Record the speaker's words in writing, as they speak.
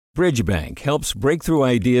Bridgebank helps breakthrough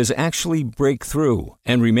ideas actually break through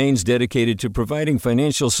and remains dedicated to providing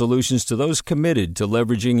financial solutions to those committed to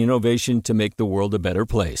leveraging innovation to make the world a better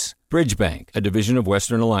place. Bridgebank, a division of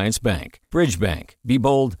Western Alliance Bank. Bridgebank. Be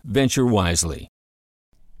bold, venture wisely.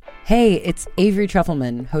 Hey, it's Avery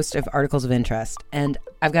Trufelman, host of Articles of Interest, and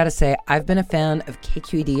I've got to say, I've been a fan of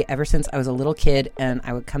KQED ever since I was a little kid, and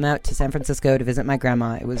I would come out to San Francisco to visit my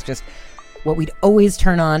grandma. It was just what we'd always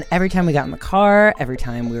turn on every time we got in the car, every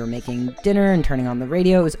time we were making dinner and turning on the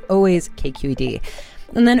radio. It was always KQED.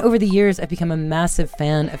 And then over the years, I've become a massive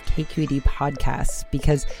fan of KQED podcasts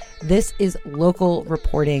because this is local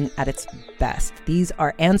reporting at its best. These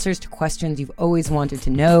are answers to questions you've always wanted to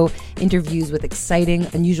know, interviews with exciting,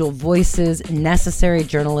 unusual voices, necessary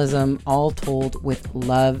journalism, all told with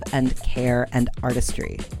love and care and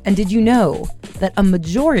artistry. And did you know that a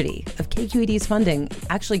majority of KQED's funding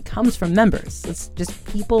actually comes from members? It's just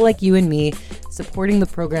people like you and me supporting the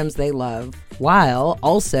programs they love, while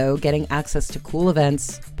also getting access to cool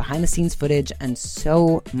events, behind-the-scenes footage, and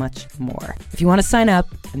so much more. If you want to sign up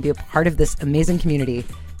and be a part of this amazing community,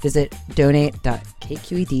 visit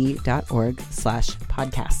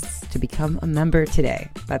donate.kqed.org/podcasts to become a member today.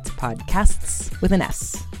 That's podcasts with an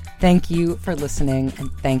S. Thank you for listening, and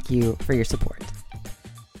thank you for your support.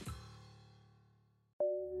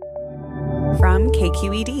 From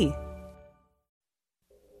KQED.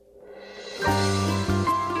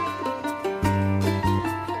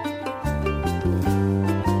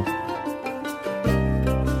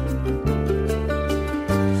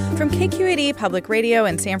 From KQED Public Radio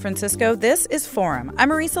in San Francisco, this is Forum. I'm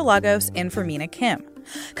Marisa Lagos in for Mina Kim.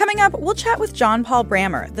 Coming up, we'll chat with John Paul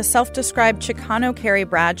Brammer, the self-described Chicano Carrie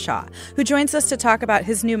Bradshaw, who joins us to talk about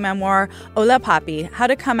his new memoir, Hola Papi, How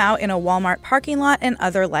to Come Out in a Walmart Parking Lot and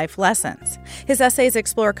Other Life Lessons. His essays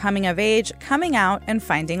explore coming of age, coming out, and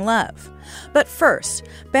finding love. But first,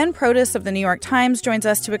 Ben Protis of the New York Times joins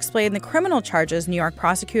us to explain the criminal charges New York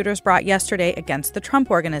prosecutors brought yesterday against the Trump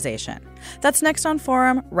Organization. That's next on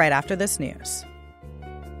Forum, right after this news.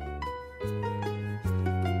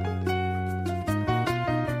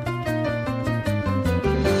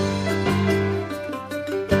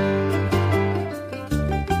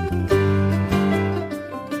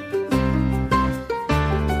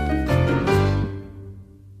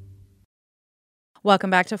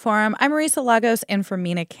 Welcome back to Forum. I'm Marisa Lagos in for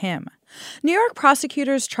Mina Kim. New York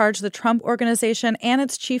prosecutors charged the Trump Organization and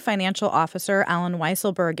its chief financial officer, Allen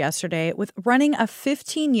Weisselberg, yesterday with running a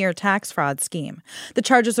 15-year tax fraud scheme. The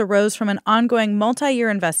charges arose from an ongoing multi-year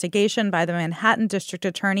investigation by the Manhattan District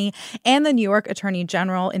Attorney and the New York Attorney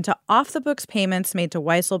General into off-the-books payments made to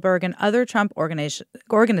Weisselberg and other Trump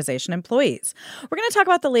Organization employees. We're going to talk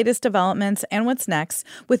about the latest developments and what's next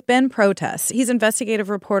with Ben Protis. He's investigative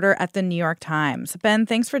reporter at the New York Times. Ben,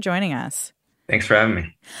 thanks for joining us. Thanks for having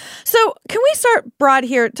me. So can we start broad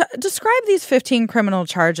here? Describe these 15 criminal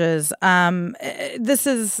charges. This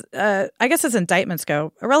is, I guess as indictments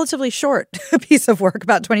go, a relatively short piece of work,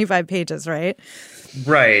 about 25 pages, right?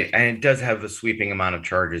 Right. And it does have a sweeping amount of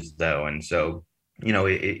charges, though. And so, you know,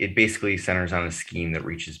 it basically centers on a scheme that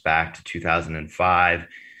reaches back to 2005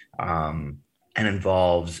 and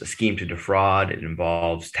involves a scheme to defraud. It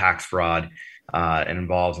involves tax fraud. It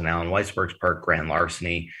involves, in Allen Weisselberg's part, grand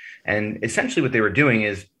larceny. And essentially what they were doing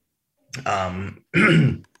is,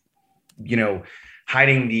 hiding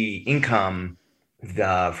the income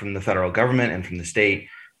from the federal government and from the state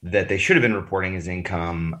that they should have been reporting as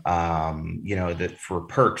income, that for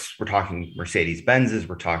perks, we're talking Mercedes-Benzes,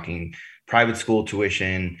 we're talking private school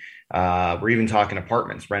tuition, we're even talking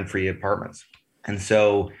apartments, rent-free apartments. And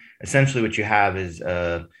so essentially what you have is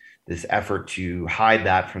this effort to hide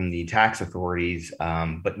that from the tax authorities,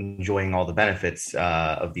 but enjoying all the benefits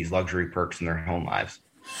of these luxury perks in their home lives.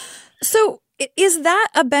 So is that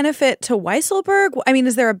a benefit to Weisselberg? I mean,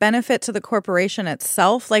 is there a benefit to the corporation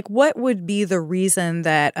itself? Like, what would be the reason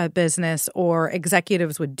that a business or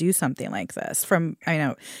executives would do something like this? I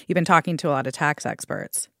know you've been talking to a lot of tax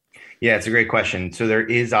experts. Yeah, it's a great question. So there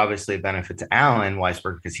is obviously a benefit to Allen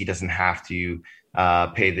Weisselberg because he doesn't have to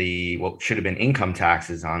pay what should have been income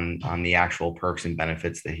taxes on the actual perks and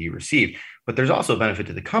benefits that he received. But there's also a benefit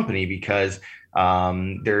to the company because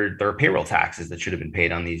there are payroll taxes that should have been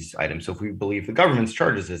paid on these items. So if we believe the government's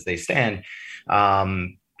charges as they stand,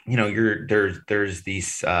 there's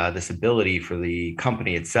this ability for the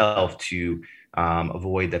company itself to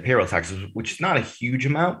avoid the payroll taxes, which is not a huge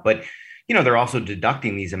amount, but they're also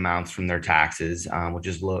deducting these amounts from their taxes, which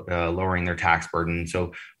is lowering their tax burden.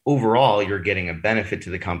 So overall, you're getting a benefit to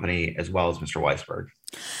the company as well as Mr. Weisselberg.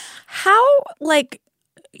 How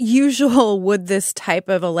usual would this type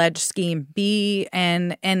of alleged scheme be,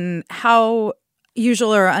 and how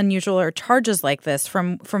usual or unusual or charges like this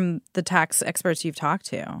from the tax experts you've talked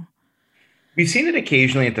to? We've seen it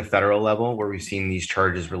occasionally at the federal level where we've seen these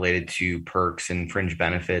charges related to perks and fringe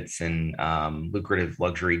benefits and lucrative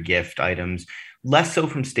luxury gift items, less so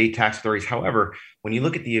from state tax authorities. However, when you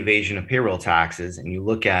look at the evasion of payroll taxes and you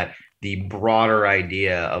look at the broader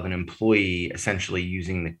idea of an employee essentially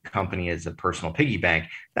using the company as a personal piggy bank,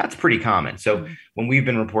 that's pretty common. So when we've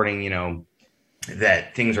been reporting,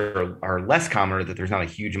 that things are less common or that there's not a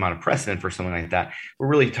huge amount of precedent for something like that, we're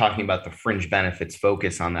really talking about the fringe benefits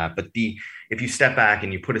focus on that. But if you step back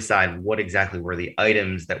and you put aside what exactly were the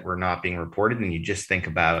items that were not being reported and you just think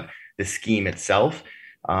about the scheme itself,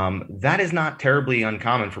 that is not terribly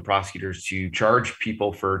uncommon for prosecutors to charge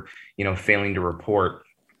people for, failing to report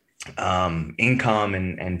income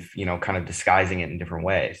and kind of disguising it in different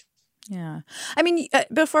ways. Yeah. I mean,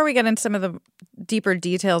 before we get into some of the deeper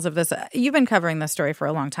details of this, you've been covering this story for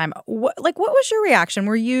a long time. What was your reaction?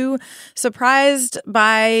 Were you surprised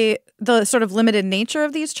by the sort of limited nature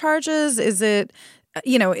of these charges? Is it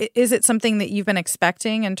something that you've been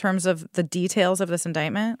expecting in terms of the details of this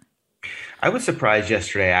indictment? I was surprised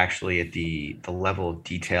yesterday, actually, at the level of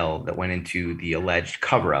detail that went into the alleged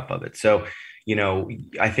cover-up of it. So,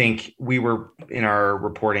 I think we were in our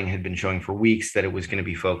reporting had been showing for weeks that it was going to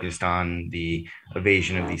be focused on the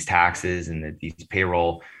evasion of these taxes and these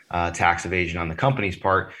payroll tax evasion on the company's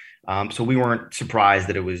part. So we weren't surprised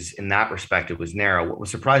that it was, in that respect, it was narrow. What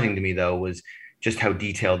was surprising to me, though, was just how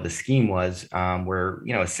detailed the scheme was, where,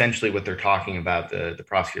 essentially what they're talking about, the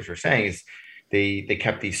prosecutors are saying is they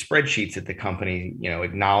kept these spreadsheets at the company,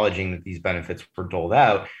 acknowledging that these benefits were doled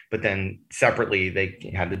out, but then separately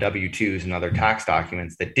they had the W-2s and other tax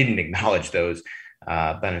documents that didn't acknowledge those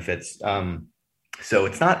benefits. So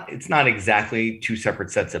it's not exactly two separate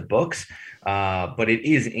sets of books, but it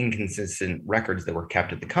is inconsistent records that were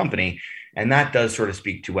kept at the company. And that does sort of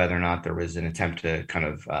speak to whether or not there was an attempt to kind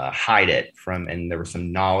of hide it and there was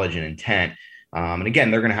some knowledge and intent. And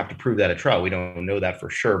again, they're going to have to prove that at trial. We don't know that for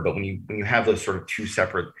sure. But when you have those sort of two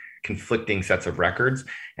separate conflicting sets of records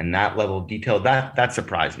and that level of detail, that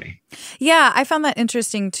surprised me. Yeah, I found that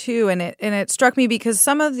interesting too, and it struck me because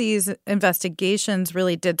some of these investigations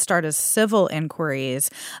really did start as civil inquiries,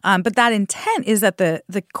 but that intent is at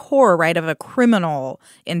the core, right, of a criminal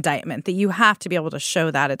indictment. That you have to be able to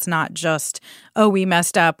show that it's not just, oh, we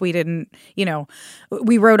messed up, we didn't,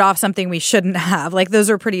 we wrote off something we shouldn't have. Like those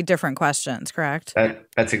are pretty different questions, correct?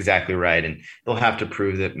 That's exactly right, and they'll have to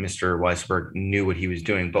prove that Mr. Weisselberg knew what he was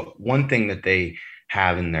doing. But one thing that they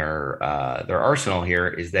have in their arsenal here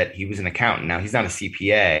is that he was an accountant. Now, he's not a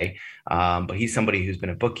CPA, but he's somebody who's been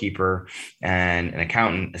a bookkeeper and an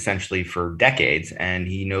accountant essentially for decades, and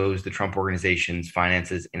he knows the Trump organization's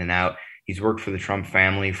finances in and out. He's worked for the Trump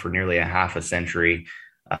family for nearly a half a century.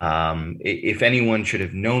 If anyone should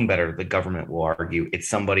have known better, the government will argue it's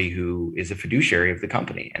somebody who is a fiduciary of the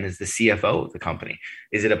company and is the CFO of the company.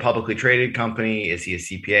 Is it a publicly traded company? Is he a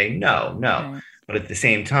CPA? No. Right. But at the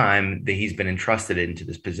same time, he's been entrusted into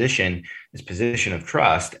this position of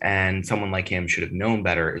trust, and someone like him should have known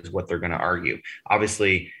better is what they're going to argue.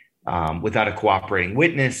 Obviously, without a cooperating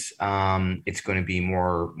witness, it's going to be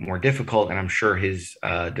more difficult. And I'm sure his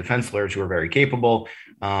defense lawyers, who are very capable,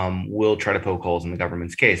 will try to poke holes in the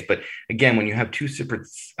government's case. But again, when you have two separate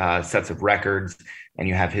sets of records and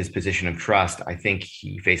you have his position of trust, I think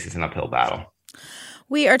he faces an uphill battle.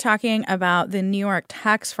 We are talking about the New York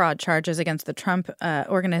tax fraud charges against the Trump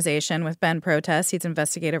organization with Ben Protess. He's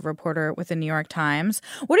investigative reporter with the New York Times.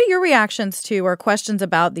 What are your reactions to or questions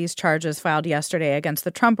about these charges filed yesterday against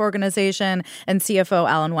the Trump organization and CFO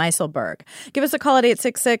Allen Weisselberg? Give us a call at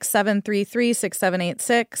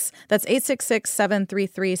 866-733-6786. That's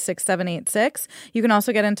 866-733-6786. You can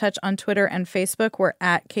also get in touch on Twitter and Facebook. We're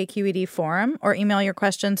at KQED Forum, or email your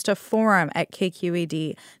questions to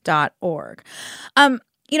forum@kqed.org.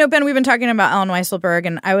 Ben, we've been talking about Allen Weisselberg,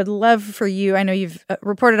 and I would love for you, I know you've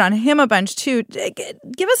reported on him a bunch too.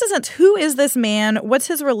 Give us a sense, who is this man? What's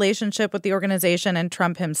his relationship with the organization and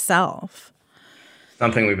Trump himself?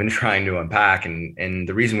 Something we've been trying to unpack, and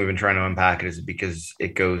the reason we've been trying to unpack it is because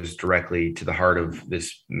it goes directly to the heart of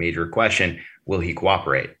this major question: will he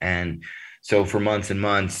cooperate? And so for months and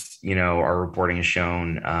months, our reporting has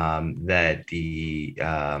shown that the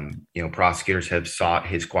prosecutors have sought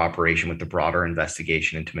his cooperation with the broader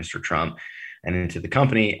investigation into Mr. Trump and into the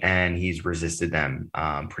company, and he's resisted them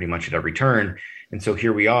pretty much at every turn. And so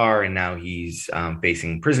here we are, and now he's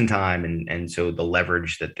facing prison time, and so the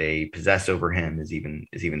leverage that they possess over him is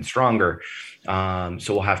even stronger. So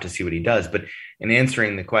we'll have to see what he does. But in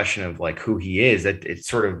answering the question of like who he is, it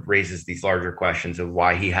sort of raises these larger questions of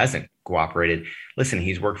why he hasn't cooperated. Listen,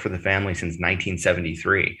 he's worked for the family since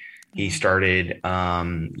 1973. He started,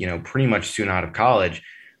 pretty much soon out of college.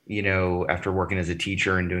 After working as a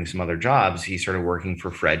teacher and doing some other jobs, he started working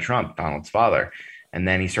for Fred Trump, Donald's father. And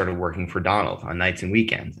then he started working for Donald on nights and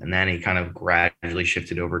weekends. And then he kind of gradually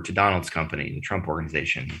shifted over to Donald's company, the Trump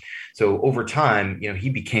Organization. So over time, he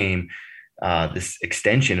became this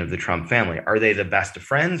extension of the Trump family. Are they the best of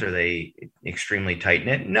friends? Are they extremely tight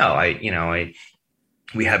knit? No,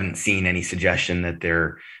 we haven't seen any suggestion that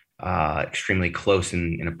they're extremely close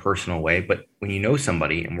in a personal way. But when you know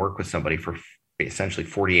somebody and work with somebody for essentially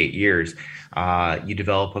 48 years, you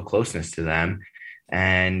develop a closeness to them.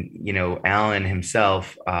 And, Alan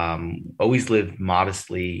himself always lived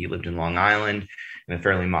modestly. He lived in Long Island in a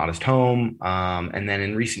fairly modest home. And then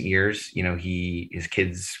in recent years, his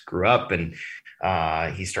kids grew up and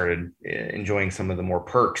he started enjoying some of the more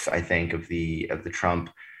perks, I think, of the Trump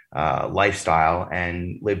lifestyle,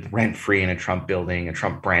 and lived rent free in a Trump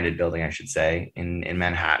branded building, I should say, in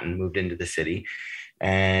Manhattan, moved into the city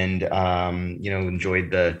and,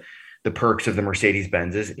 enjoyed the perks of the Mercedes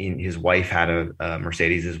Benzes. His wife had a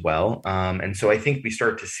Mercedes as well. And so I think we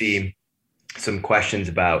start to see some questions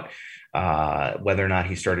about whether or not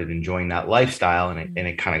he started enjoying that lifestyle, and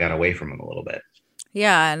it kind of got away from him a little bit.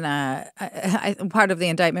 Yeah, and part of the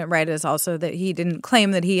indictment, right, is also that he didn't claim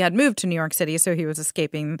that he had moved to New York City, so he was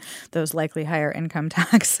escaping those likely higher income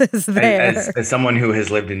taxes there. As someone who has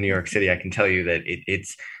lived in New York City, I can tell you that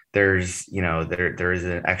there is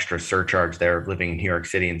an extra surcharge there of living in New York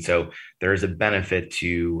City. And so there is a benefit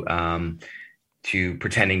to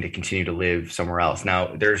pretending to continue to live somewhere else.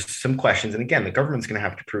 Now, there's some questions. And again, the government's going to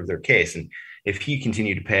have to prove their case. And if he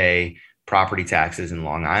continued to pay property taxes in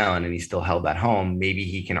Long Island and he still held that home, maybe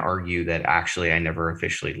he can argue that actually I never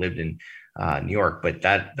officially lived in New York. But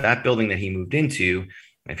that building that he moved into,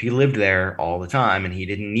 if he lived there all the time and he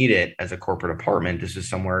didn't need it as a corporate apartment, this is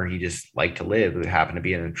somewhere he just liked to live. It happened to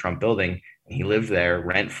be in a Trump building, and he lived there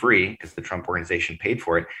rent free because the Trump Organization paid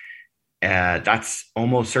for it. That's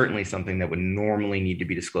almost certainly something that would normally need to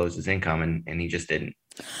be disclosed as income, and he just didn't.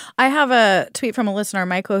 I have a tweet from a listener,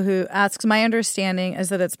 Michael, who asks, my understanding is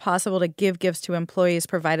that it's possible to give gifts to employees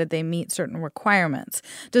provided they meet certain requirements.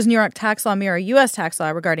 Does New York tax law mirror U.S. tax law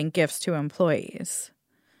regarding gifts to employees?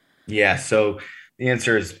 Yeah, so the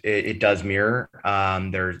answer is it does mirror.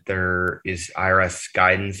 There is IRS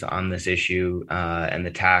guidance on this issue, and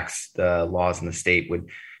the laws in the state would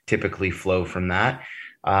typically flow from that.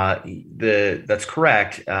 That's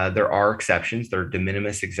correct. There are exceptions. There are de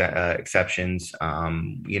minimis exceptions.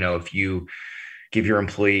 If you give your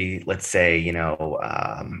employee, let's say,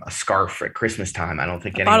 a scarf at Christmas time, I don't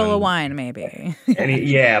think a bottle of wine, maybe.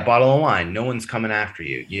 A bottle of wine. No one's coming after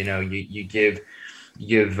you. You give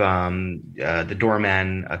the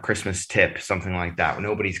doorman a Christmas tip, something like that.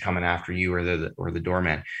 Nobody's coming after you or the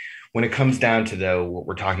doorman. When it comes down to, though, what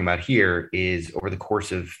we're talking about here is over the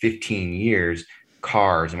course of 15 years,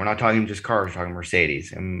 cars, and we're not talking just cars, we're talking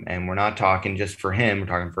Mercedes, and we're not talking just for him, we're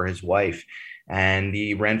talking for his wife, and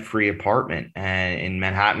the rent-free apartment and in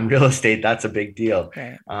Manhattan real estate. That's a big deal.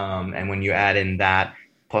 Right. And when you add in that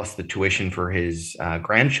plus the tuition for his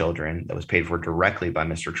grandchildren that was paid for directly by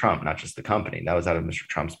Mr. Trump, not just the company, that was out of Mr.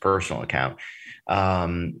 Trump's personal account,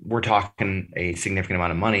 we're talking a significant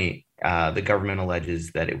amount of money. The government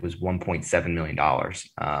alleges that it was $1.7 million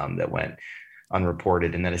that went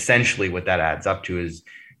unreported, and then essentially what that adds up to is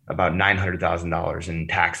about $900,000 in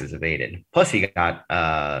taxes evaded. Plus he got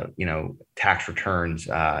tax returns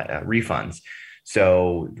refunds,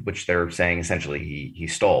 so which they're saying essentially he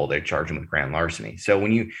stole. They charge him with grand larceny. So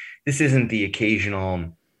this isn't the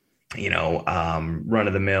occasional run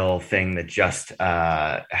of the mill thing that just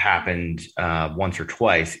happened once or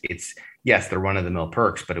twice. It's, yes, the run of the mill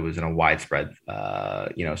perks, but it was in a widespread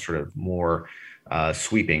sort of more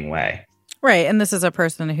sweeping way. Right. And this is a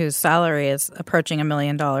person whose salary is approaching $1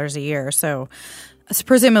 million a year. So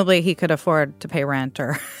presumably he could afford to pay rent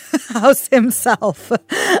or house himself.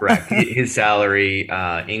 Correct. His salary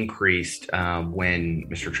increased when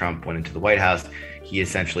Mr. Trump went into the White House. He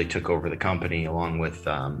essentially took over the company along with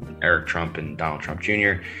Eric Trump and Donald Trump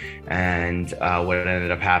Jr. And what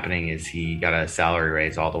ended up happening is he got a salary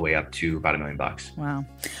raise all the way up to about $1 million. Wow.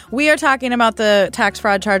 We are talking about the tax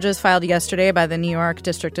fraud charges filed yesterday by the New York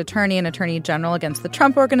District Attorney and Attorney General against the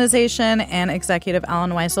Trump Organization and Executive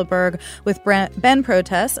Allen Weisselberg with Ben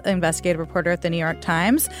Protess, investigative reporter at the New York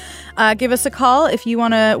Times. Give us a call if you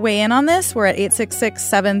want to weigh in on this. We're at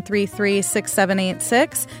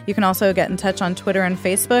 866-733-6786. You can also get in touch on Twitter and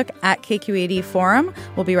Facebook at KQED Forum.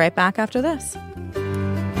 We'll be right back after this.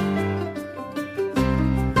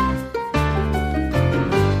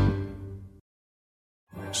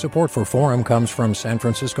 Support for Forum comes from San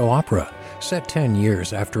Francisco Opera. Set 10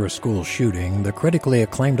 years after a school shooting, the critically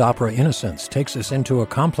acclaimed opera Innocence takes us into a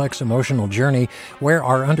complex emotional journey where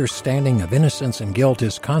our understanding of innocence and guilt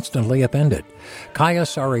is constantly upended. Kaya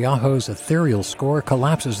Sariaho's ethereal score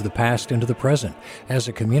collapses the past into the present as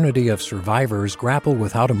a community of survivors grapple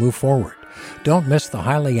with how to move forward. Don't miss the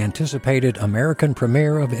highly anticipated American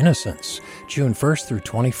premiere of Innocence, June 1st through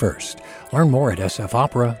 21st. Learn more at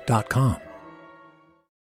sfopera.com.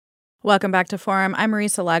 Welcome back to Forum. I'm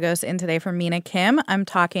Marisa Lagos, in today for Mina Kim. I'm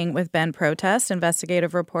talking with Ben Protest,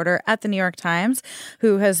 investigative reporter at The New York Times,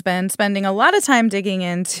 who has been spending a lot of time digging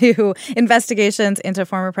into investigations into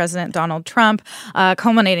former President Donald Trump,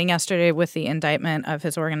 culminating yesterday with the indictment of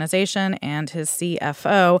his organization and his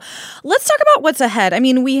CFO. Let's talk about what's ahead. I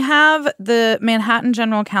mean, we have the Manhattan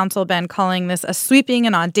General Counsel, Ben, calling this a sweeping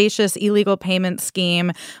and audacious illegal payment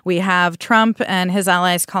scheme. We have Trump and his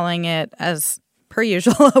allies calling it, as per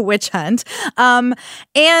usual, a witch hunt. And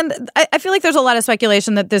I feel like there's a lot of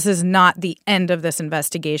speculation that this is not the end of this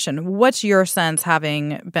investigation. What's your sense,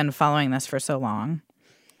 having been following this for so long?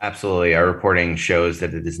 Absolutely. Our reporting shows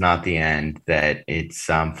that it is not the end, that it's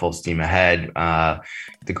full steam ahead.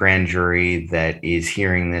 The grand jury that is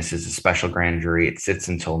hearing this is a special grand jury. It sits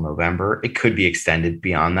until November. It could be extended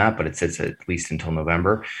beyond that, but it sits at least until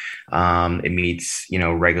November. It meets,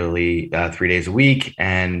 regularly 3 days a week,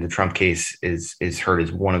 and the Trump case is heard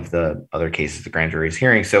as one of the other cases the grand jury is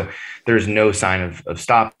hearing. So there's no sign of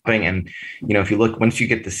stopping. And, if you look, once you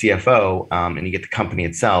get the CFO and you get the company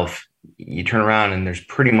itself, you turn around and there's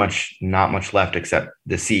pretty much not much left except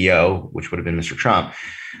the CEO, which would have been Mr. Trump.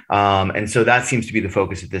 And so that seems to be the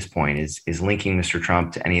focus at this point, is linking Mr.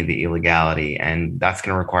 Trump to any of the illegality. And that's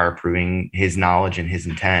going to require proving his knowledge and his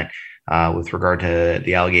intent with regard to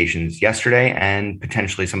the allegations yesterday and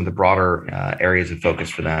potentially some of the broader areas of focus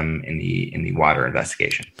for them in the wider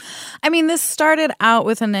investigation. I mean, this started out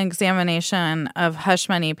with an examination of hush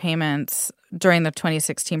money payments during the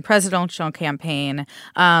 2016 presidential campaign.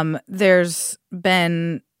 There's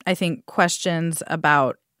been, I think, questions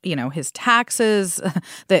about his taxes.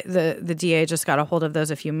 The DA just got a hold of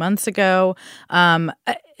those a few months ago.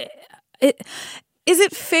 Is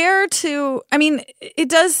it fair to, it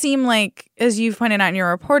does seem like, as you've pointed out in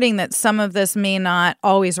your reporting, that some of this may not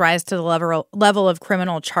always rise to the level of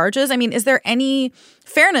criminal charges. Is there any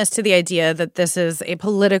fairness to the idea that this is a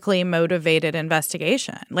politically motivated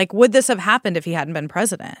investigation? Like, would this have happened if he hadn't been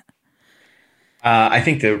president? I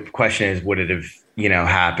think the question is, would it have,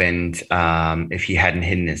 happened if he hadn't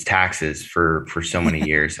hidden his taxes for so many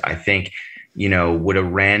years? I think, would a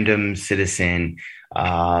random citizen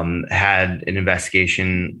had an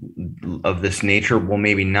investigation of this nature? Well,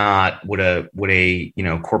 maybe not. Would a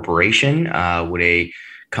corporation, would a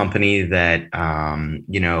company that,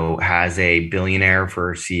 has a billionaire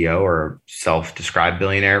for a CEO or a self-described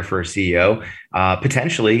billionaire for a CEO,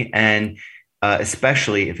 potentially, and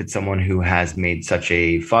especially if it's someone who has made such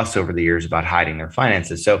a fuss over the years about hiding their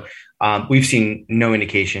finances. So we've seen no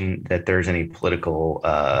indication that there's any political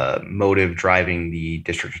motive driving the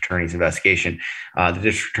district attorney's investigation. The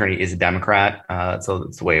district attorney is a Democrat, so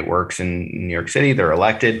that's the way it works in New York City. They're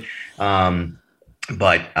elected.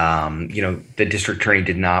 But the district attorney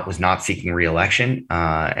was not seeking re-election,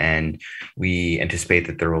 and we anticipate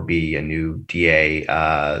that there will be a new DA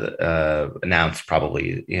announced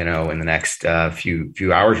probably, in the next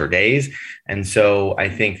few hours or days. And so I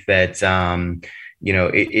think that,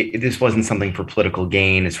 this wasn't something for political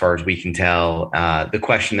gain as far as we can tell. The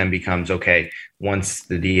question then becomes, okay, once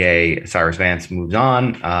the DA, Cyrus Vance, moves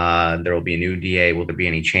on, there will be a new DA. Will there be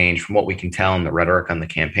any change? From what we can tell in the rhetoric on the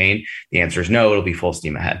campaign, the answer is no, it'll be full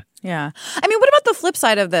steam ahead. Yeah. What about the flip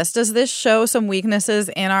side of this? Does this show some weaknesses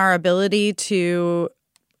in our ability to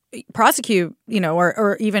prosecute,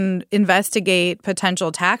 or even investigate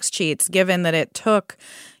potential tax cheats, given that it took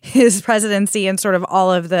his presidency and sort of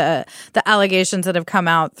all of the allegations that have come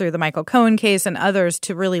out through the Michael Cohen case and others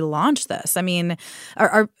to really launch this? I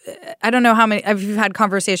don't know how many, if you've had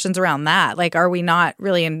conversations around that. Like, are we not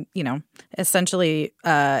really essentially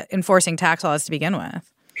enforcing tax laws to begin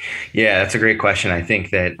with? Yeah, that's a great question. I think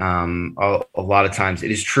that a lot of times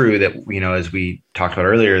it is true that, as we talked about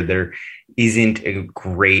earlier, there isn't a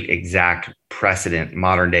great exact precedent,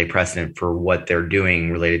 modern day precedent for what they're doing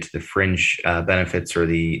related to the fringe benefits or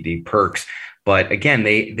the perks. But again,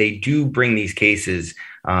 they do bring these cases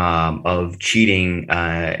of cheating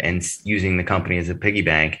and using the company as a piggy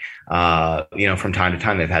bank. From time to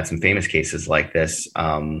time, they've had some famous cases like this,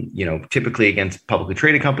 typically against publicly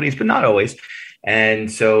traded companies, but not always.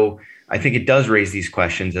 And so I think it does raise these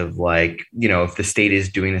questions of like, if the state is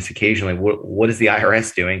doing this occasionally, what is the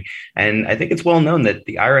IRS doing? And I think it's well known that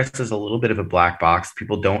the IRS is a little bit of a black box.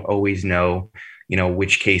 People don't always know,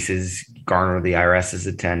 which cases garner the IRS's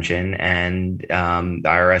attention, and the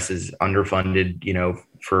IRS is underfunded,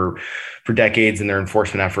 for decades, and their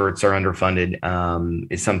enforcement efforts are underfunded,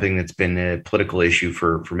 is something that's been a political issue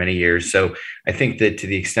for many years. So I think that to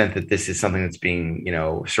the extent that this is something that's being,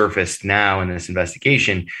 surfaced now in this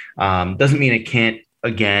investigation, doesn't mean it can't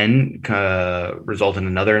again result in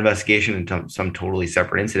another investigation into some totally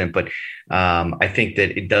separate incident. But I think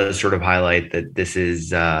that it does sort of highlight that this is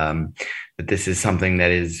something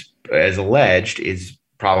that is, as alleged, is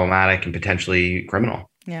problematic and potentially criminal.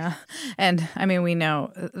 Yeah. And I mean, we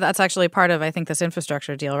know that's actually part of, I think, this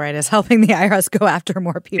infrastructure deal, right, is helping the IRS go after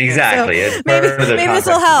more people. Exactly. So maybe this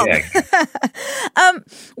will help.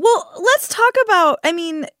 Well, let's talk about, I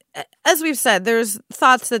mean, as we've said, there's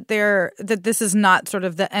thoughts that this is not sort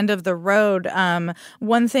of the end of the road.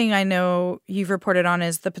 One thing I know you've reported on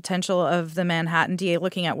is the potential of the Manhattan DA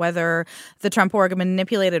looking at whether the Trump org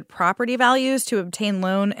manipulated property values to obtain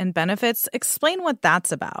loan and benefits. Explain what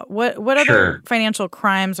that's about. What other financial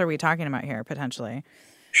crimes are we talking about here potentially?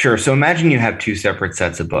 Sure. So imagine you have two separate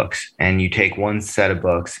sets of books, and you take one set of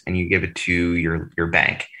books and you give it to your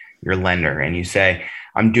bank, your lender, and you say,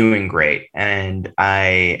 I'm doing great, and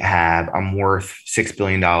I'm worth $6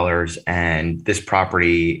 billion, and this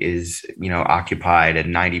property is, occupied at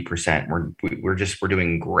 90%. We're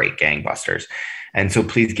doing great, gangbusters. And so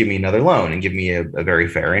please give me another loan and give me a very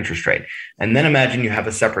fair interest rate. And then imagine you have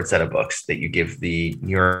a separate set of books that you give the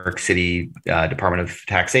New York City Department of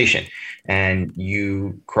Taxation, and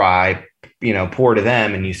you cry, poor to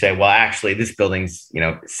them, and you say, well, actually this building's,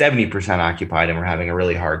 70% occupied, and we're having a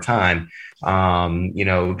really hard time, trying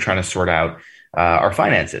to sort out our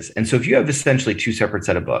finances. And so if you have essentially two separate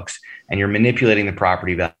set of books, and you're manipulating the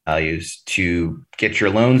property values to get your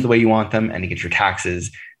loans the way you want them and to get your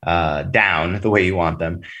taxes down the way you want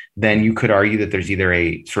them, then you could argue that there's either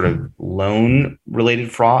a sort of loan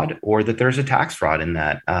related fraud or that there's a tax fraud in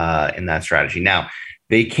that strategy. Now,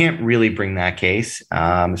 they can't really bring that case,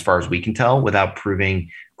 as far as we can tell, without proving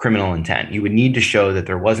criminal intent. You would need to show that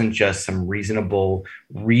there wasn't just some reasonable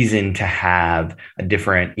reason to have a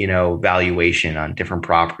different, valuation on different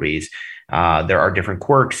properties. There are different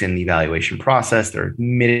quirks in the valuation process. There are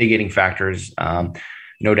mitigating factors,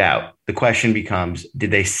 no doubt. The question becomes,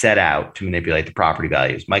 did they set out to manipulate the property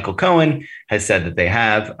values? Michael Cohen has said that they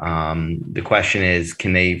have. The question is,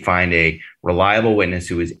 can they find a reliable witness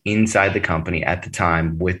who was inside the company at the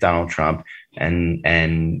time with Donald Trump? And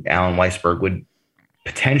Alan Weisberg would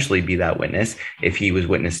potentially be that witness if he was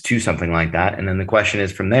witness to something like that. And then the question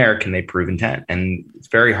is, from there, can they prove intent? And it's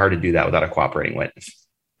very hard to do that without a cooperating witness.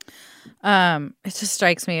 It just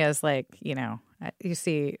strikes me as like, you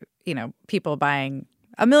see, people buying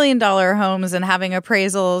 $1 million homes and having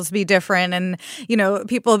appraisals be different, and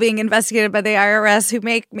people being investigated by the IRS who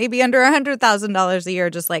make maybe under $100,000 a year.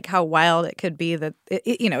 Just like how wild it could be that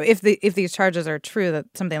if these charges are true, that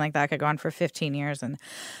something like that could go on for 15 years and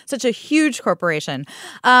such a huge corporation.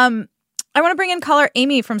 I want to bring in caller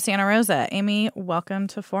Amy from Santa Rosa. Amy, welcome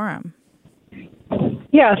to Forum.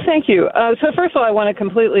 Yeah, thank you. So first of all, I want to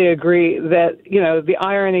completely agree that, the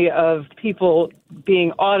irony of people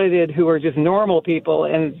being audited who are just normal people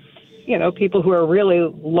and, people who are really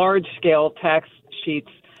large-scale tax sheets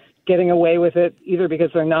getting away with it either because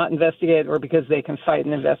they're not investigated or because they can fight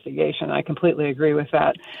an investigation. I completely agree with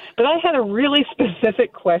that. But I had a really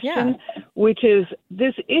specific question, which is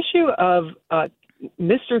this issue of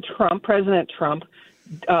Mr. Trump, President Trump,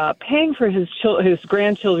 paying for his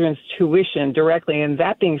grandchildren's tuition directly, and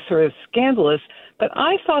that being sort of scandalous. But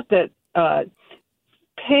I thought that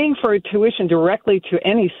paying for tuition directly to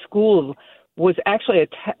any school was actually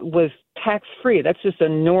was tax-free. That's just a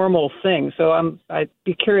normal thing. So I'd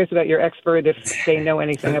be curious about your expert if they know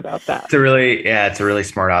anything about that. It's a really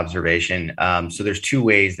smart observation. So there's two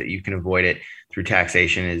ways that you can avoid it through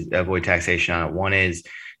taxation. Avoid taxation on it. One is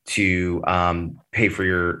to pay for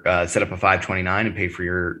your set up a 529 and pay for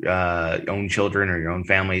your own children or your own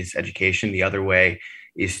family's education. The other way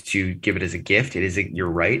is to give it as a gift.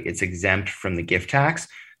 You're right, it's exempt from the gift tax.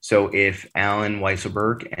 So if Alan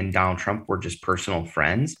Weisselberg and Donald Trump were just personal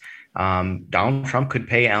friends, Donald Trump could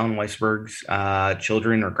pay Alan Weisselberg's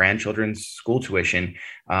children or grandchildren's school tuition.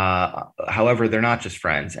 However, they're not just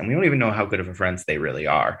friends, and we don't even know how good of a friends they really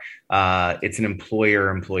are. It's an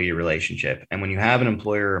employer-employee relationship. And when you have an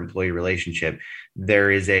employer-employee relationship, there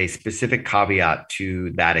is a specific caveat to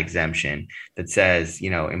that exemption that says,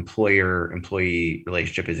 employer-employee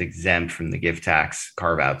relationship is exempt from the gift tax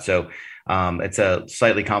carve-out. So It's a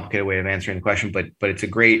slightly complicated way of answering the question, but it's a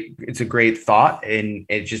great thought, and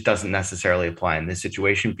it just doesn't necessarily apply in this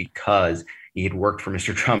situation because he had worked for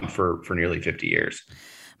Mr. Trump for nearly 50 years.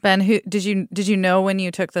 Ben, did you know when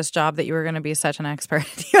you took this job that you were going to be such an expert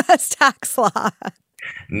in U.S. tax law?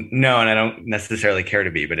 No, and I don't necessarily care to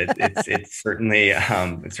be, but it's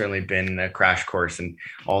certainly been a crash course in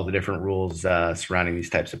all the different rules surrounding these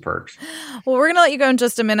types of perks. Well, we're going to let you go in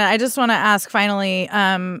just a minute. I just want to ask finally,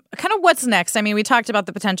 kind of what's next? I mean, we talked about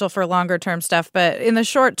the potential for longer term stuff, but in the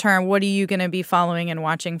short term, what are you going to be following and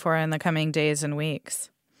watching for in the coming days and weeks?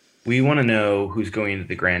 We want to know who's going into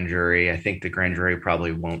the grand jury. I think the grand jury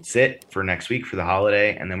probably won't sit for next week for the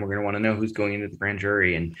holiday. And then we're going to want to know who's going into the grand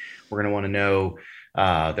jury. And we're going to want to know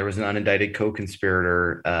there was an unindicted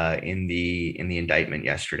co-conspirator in the indictment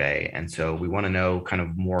yesterday. And so we want to know kind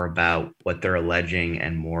of more about what they're alleging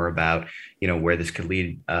and more about, where this could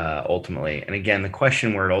lead ultimately. And again, the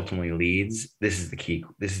question where it ultimately leads, this is the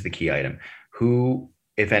key item. Who,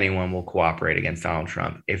 if anyone, will cooperate against Donald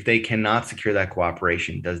Trump? If they cannot secure that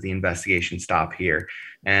cooperation, does the investigation stop here?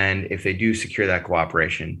 And if they do secure that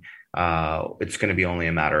cooperation, it's going to be only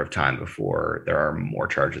a matter of time before there are more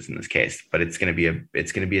charges in this case. But it's going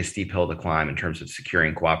to be a steep hill to climb in terms of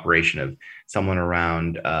securing cooperation of someone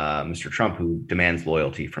around Mr. Trump who demands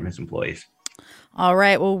loyalty from his employees. All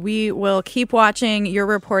right. Well, we will keep watching your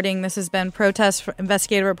reporting. This has been Protest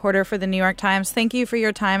investigative reporter for the New York Times. Thank you for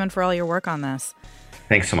your time and for all your work on this.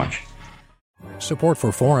 Thanks so much. Support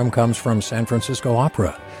for Forum comes from San Francisco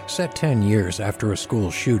Opera. Set 10 years after a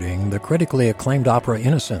school shooting, the critically acclaimed opera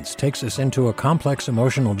Innocence takes us into a complex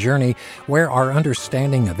emotional journey where our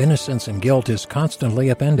understanding of innocence and guilt is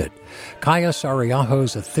constantly upended. Kaya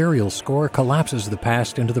Sariaho's ethereal score collapses the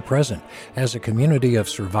past into the present as a community of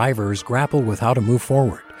survivors grapple with how to move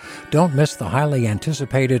forward. Don't miss the highly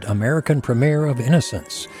anticipated American premiere of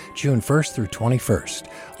Innocence, June 1st through 21st.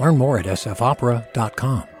 Learn more at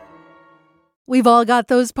sfopera.com. We've all got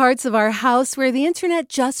those parts of our house where the internet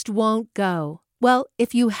just won't go. Well,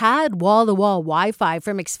 if you had wall-to-wall Wi-Fi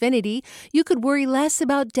from Xfinity, you could worry less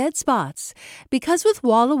about dead spots. Because with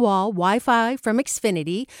wall-to-wall Wi-Fi from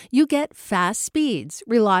Xfinity, you get fast speeds,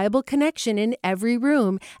 reliable connection in every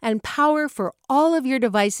room, and power for all of your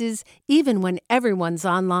devices, even when everyone's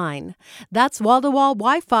online. That's wall-to-wall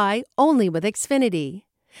Wi-Fi only with Xfinity.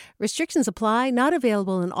 Restrictions apply, not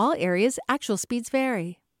available in all areas. Actual speeds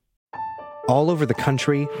vary. All over the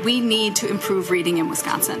country, we need to improve reading in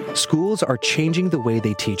Wisconsin. Schools are changing the way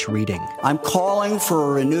they teach reading. I'm calling for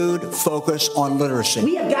a renewed focus on literacy.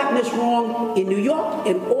 We have gotten this wrong in New York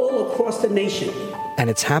and all across the nation. And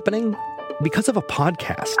it's happening because of a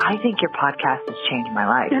podcast. I think your podcast has changed my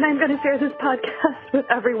life. And I'm going to share this podcast with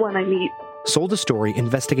everyone I meet. Sold a Story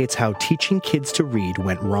investigates how teaching kids to read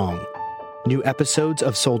went wrong. New episodes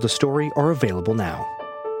of Sold a Story are available now.